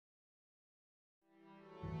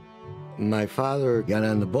My father got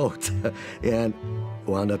on the boat and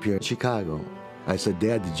wound up here in Chicago. I said,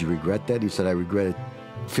 Dad, did you regret that? He said, I regret it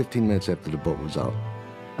 15 minutes after the boat was out.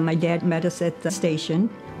 My dad met us at the station,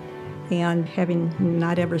 and having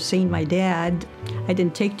not ever seen my dad, I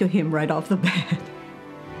didn't take to him right off the bat.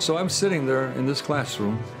 So I'm sitting there in this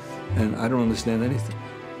classroom, and I don't understand anything.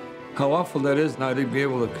 How awful that is not to be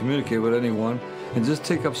able to communicate with anyone and just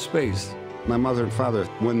take up space. My mother and father,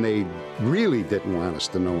 when they really didn't want us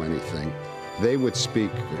to know anything, they would speak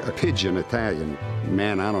a pidgin Italian.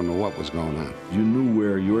 Man, I don't know what was going on. You knew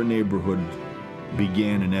where your neighborhood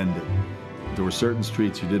began and ended. There were certain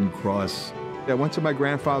streets you didn't cross. I went to my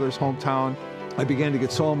grandfather's hometown. I began to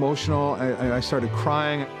get so emotional, I started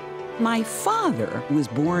crying. My father was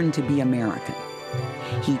born to be American.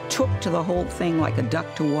 He took to the whole thing like a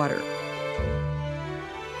duck to water.